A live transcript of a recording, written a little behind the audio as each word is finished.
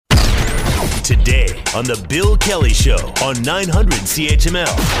Today on The Bill Kelly Show on 900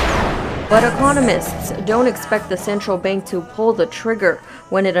 CHML. But economists don't expect the central bank to pull the trigger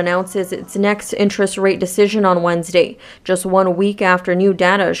when it announces its next interest rate decision on Wednesday, just 1 week after new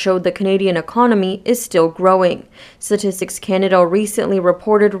data showed the Canadian economy is still growing. Statistics Canada recently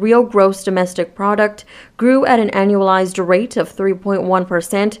reported real gross domestic product grew at an annualized rate of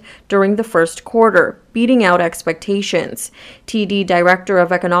 3.1% during the first quarter, beating out expectations. TD Director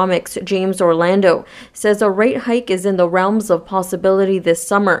of Economics James Orlando says a rate hike is in the realms of possibility this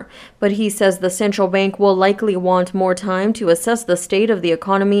summer, but he says the central bank will likely want more time to assess the state of the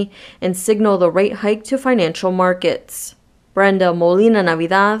economy and signal the rate hike to financial markets. Brenda Molina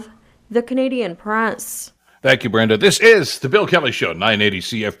Navidad, The Canadian Press. Thank you, Brenda. This is The Bill Kelly Show, 980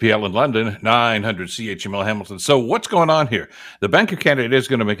 CFPL in London, 900 CHML Hamilton. So what's going on here? The Bank of Canada is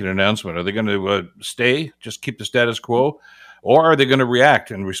going to make an announcement. Are they going to stay, just keep the status quo, or are they going to react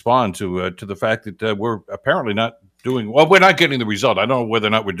and respond to the fact that we're apparently not doing well? We're not getting the result. I don't know whether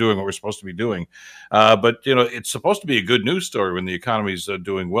or not we're doing what we're supposed to be doing, but it's supposed to be a good news story when the economy's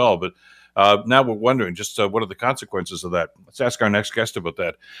doing well. But now we're wondering just what are the consequences of that. Let's ask our next guest about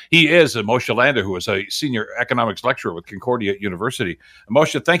that. He is Moshe Lander, who is a senior economics lecturer with Concordia University.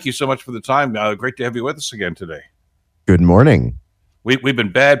 Moshe, thank you so much for the time. Great to have you with us again today. Good morning. We've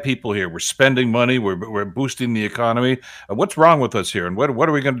been bad people here. We're spending money. We're boosting the economy. What's wrong with us here? And what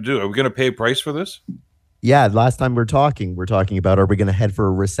are we going to do? Are we going to pay a price for this? Yeah, last time we're talking about, are we going to head for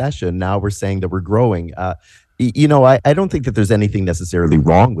a recession? Now we're saying that we're growing. I don't think that there's anything necessarily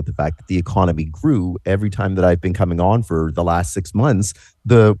wrong with the fact that the economy grew. Every time that I've been coming on for the last 6 months,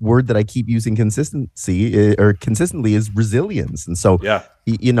 the word that I keep using consistently is resilience. And so, yeah.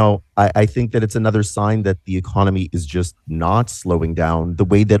 I think that it's another sign that the economy is just not slowing down the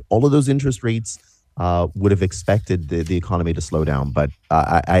way that all of those interest rates would have expected the economy to slow down. But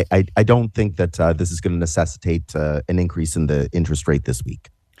I don't think that this is going to necessitate an increase in the interest rate this week.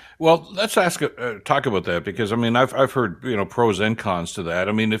 Well, let's talk about that, because I've heard pros and cons to that.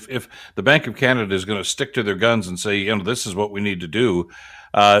 If the Bank of Canada is going to stick to their guns and say this is what we need to do,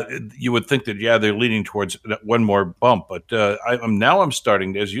 you would think that they're leaning towards one more bump. But I'm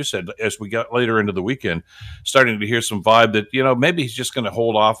starting, as you said, as we got later into the weekend, starting to hear some vibe that maybe he's just going to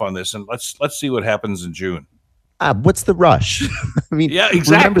hold off on this and let's see what happens in June. What's the rush? Yeah,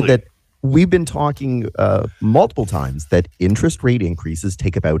 exactly. Remember that. We've been talking multiple times that interest rate increases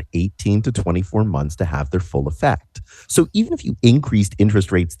take about 18 to 24 months to have their full effect. So even if you increased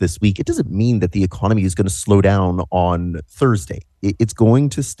interest rates this week, it doesn't mean that the economy is going to slow down on Thursday. It's going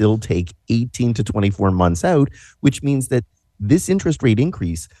to still take 18 to 24 months out, which means that this interest rate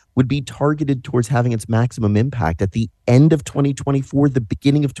increase would be targeted towards having its maximum impact at the end of 2024, the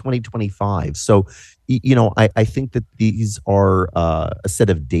beginning of 2025. So, I think that these are a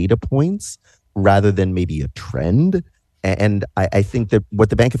set of data points rather than maybe a trend. And I think that what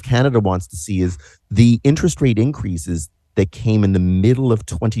the Bank of Canada wants to see is the interest rate increases that came in the middle of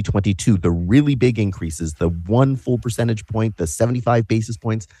 2022, the really big increases, the 1 full percentage point, the 75 basis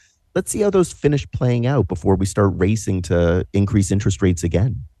points. Let's see how those finish playing out before we start racing to increase interest rates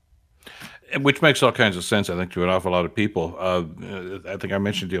again. Which makes all kinds of sense, I think, to an awful lot of people. I think I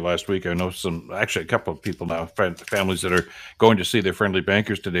mentioned to you last week, I know a couple of people now, families that are going to see their friendly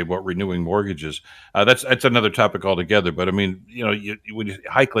bankers today about renewing mortgages. That's another topic altogether. But when you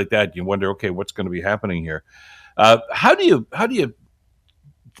hike like that, you wonder, okay, what's going to be happening here? How do you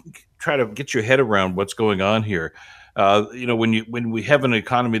try to get your head around what's going on here? When we have an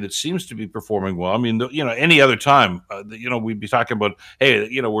economy that seems to be performing well, any other time, we'd be talking about,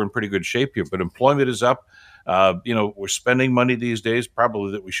 hey, we're in pretty good shape here, but employment is up. We're spending money these days,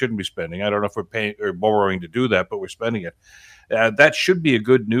 probably that we shouldn't be spending. I don't know if we're paying or borrowing to do that, but we're spending it. That should be a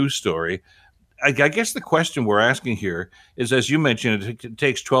good news story. I guess the question we're asking here is, as you mentioned, it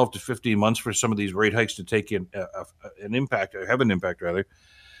takes 12 to 15 months for some of these rate hikes to take an impact, or have an impact rather.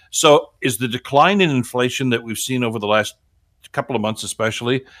 So is the decline in inflation that we've seen over the last couple of months,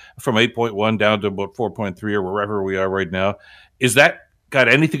 especially from 8.1 down to about 4.3 or wherever we are right now, is that got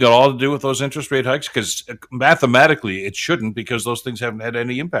anything at all to do with those interest rate hikes? Because mathematically it shouldn't, because those things haven't had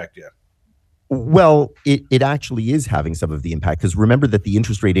any impact yet. Well, it actually is having some of the impact, because remember that the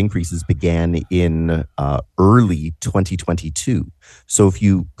interest rate increases began in early 2022. So if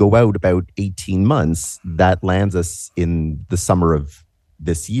you go out about 18 months, that lands us in the summer of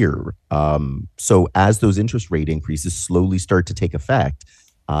this year. So as those interest rate increases slowly start to take effect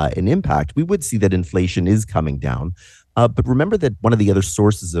and impact, we would see that inflation is coming down. But remember that one of the other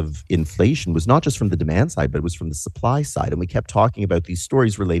sources of inflation was not just from the demand side, but it was from the supply side. And we kept talking about these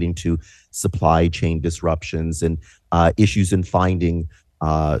stories relating to supply chain disruptions and issues in finding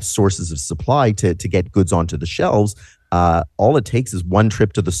sources of supply to get goods onto the shelves. All it takes is one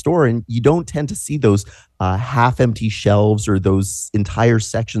trip to the store, and you don't tend to see those half-empty shelves or those entire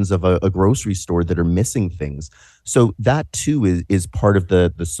sections of a grocery store that are missing things. So that too is part of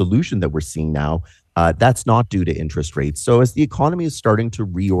the solution that we're seeing now. That's not due to interest rates. So as the economy is starting to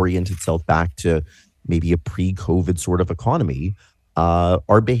reorient itself back to maybe a pre-COVID sort of economy,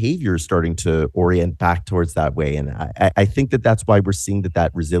 our behavior is starting to orient back towards that way. And I think that's why we're seeing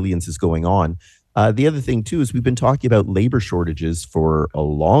that resilience is going on. The other thing, too, is we've been talking about labor shortages for a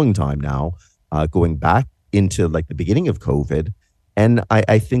long time now, going back into like the beginning of COVID. And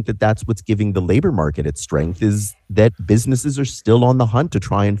I think that's what's giving the labor market its strength, is that businesses are still on the hunt to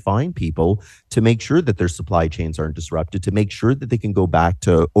try and find people to make sure that their supply chains aren't disrupted, to make sure that they can go back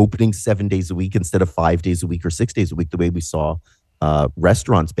to opening 7 days a week instead of 5 days a week or 6 days a week, the way we saw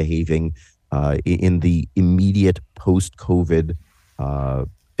restaurants behaving in the immediate post-COVID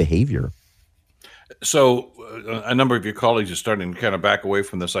behavior. So a number of your colleagues are starting to kind of back away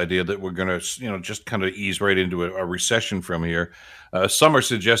from this idea that we're going to, just kind of ease right into a recession from here. Some are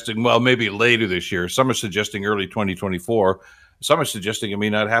suggesting, well, maybe later this year. Some are suggesting early 2024. Some are suggesting it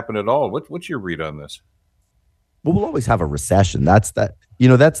may not happen at all. What's your read on this? Well, we'll always have a recession. That's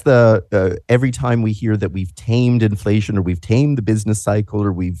every time we hear that we've tamed inflation or we've tamed the business cycle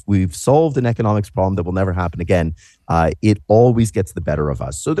or we've solved an economics problem that will never happen again, it always gets the better of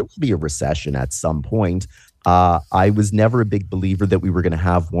us. So there will be a recession at some point. I was never a big believer that we were going to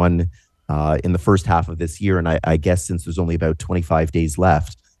have one in the first half of this year. And I guess since there's only about 25 days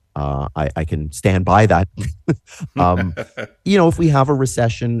left, I can stand by that. If we have a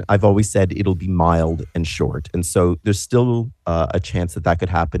recession, I've always said it'll be mild and short. And so there's still a chance that could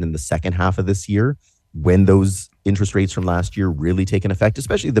happen in the second half of this year when those interest rates from last year really take an effect,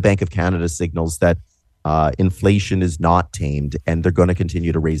 especially the Bank of Canada signals that inflation is not tamed and they're going to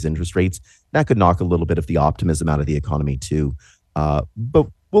continue to raise interest rates. That could knock a little bit of the optimism out of the economy too. But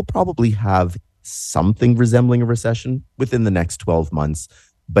we'll probably have something resembling a recession within the next 12 months.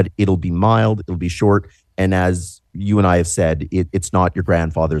 But it'll be mild, it'll be short. And as you and I have said, it's not your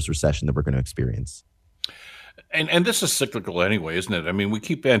grandfather's recession that we're going to experience. And this is cyclical anyway, isn't it? I mean, we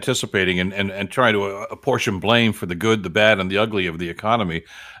keep anticipating and trying to apportion blame for the good, the bad, and the ugly of the economy.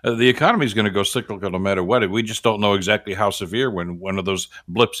 The economy is going to go cyclical no matter what. We just don't know exactly how severe when one of those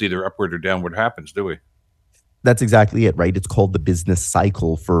blips, either upward or downward, happens, do we? That's exactly it, right? It's called the business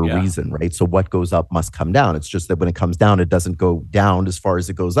cycle for a reason, right? So what goes up must come down. It's just that when it comes down, it doesn't go down as far as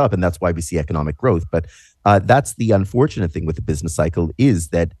it goes up. And that's why we see economic growth. But that's the unfortunate thing with the business cycle, is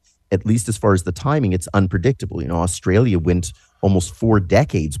that at least as far as the timing, it's unpredictable. Australia went almost 4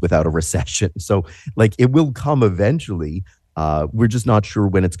 decades without a recession. So it will come eventually. We're just not sure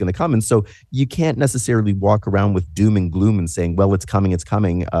when it's going to come. And so you can't necessarily walk around with doom and gloom and saying, well, it's coming, it's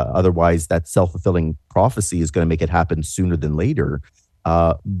coming. Otherwise, that self-fulfilling prophecy is going to make it happen sooner than later.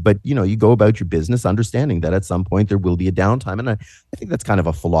 But, you go about your business understanding that at some point there will be a downtime. And I think that's kind of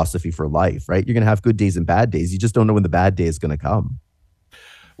a philosophy for life, right? You're going to have good days and bad days. You just don't know when the bad day is going to come.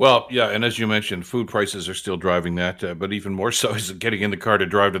 Well, yeah, and as you mentioned, food prices are still driving that, but even more so is getting in the car to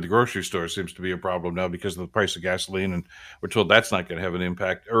drive to the grocery store seems to be a problem now because of the price of gasoline, and we're told that's not going to have an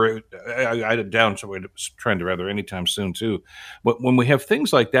impact, or a downward trend rather, anytime soon too. But when we have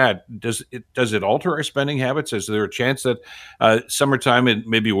things like that, does it alter our spending habits? Is there a chance that summertime,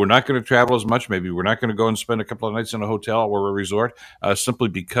 maybe we're not going to travel as much, maybe we're not going to go and spend a couple of nights in a hotel or a resort simply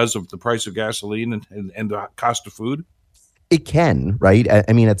because of the price of gasoline and the cost of food? It can, right?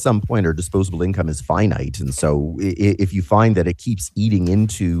 I mean, at some point, our disposable income is finite. And so if you find that it keeps eating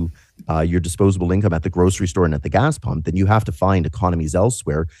into your disposable income at the grocery store and at the gas pump, then you have to find economies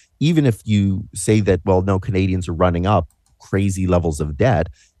elsewhere. Even if you say that, well, no, Canadians are running up crazy levels of debt,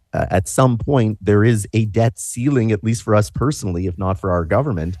 at some point, there is a debt ceiling, at least for us personally, if not for our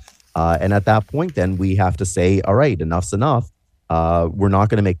government. And at that point, then we have to say, all right, enough's enough. We're not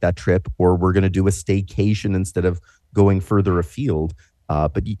going to make that trip, or we're going to do a staycation instead of going further afield.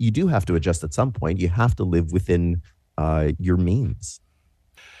 But you do have to adjust at some point. You have to live within your means.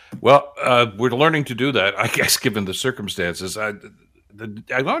 Well, we're learning to do that, I guess, given the circumstances. I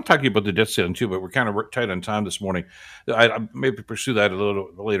want to talk to you about the debt ceiling too, but we're kind of tight on time this morning. I maybe pursue that a little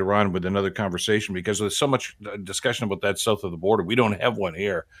later on with another conversation, because there's so much discussion about that south of the border. We don't have one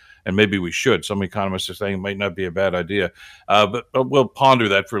here, and maybe we should. Some economists are saying it might not be a bad idea, but we'll ponder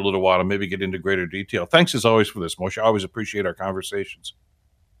that for a little while and maybe get into greater detail. Thanks as always for this, Moshe. I always appreciate our conversations.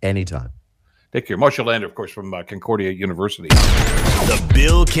 Anytime. Take care. Moshe Lander, of course, from Concordia University. The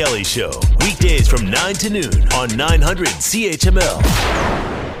Bill Kelly Show, weekdays from 9 to noon on 900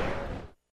 CHML.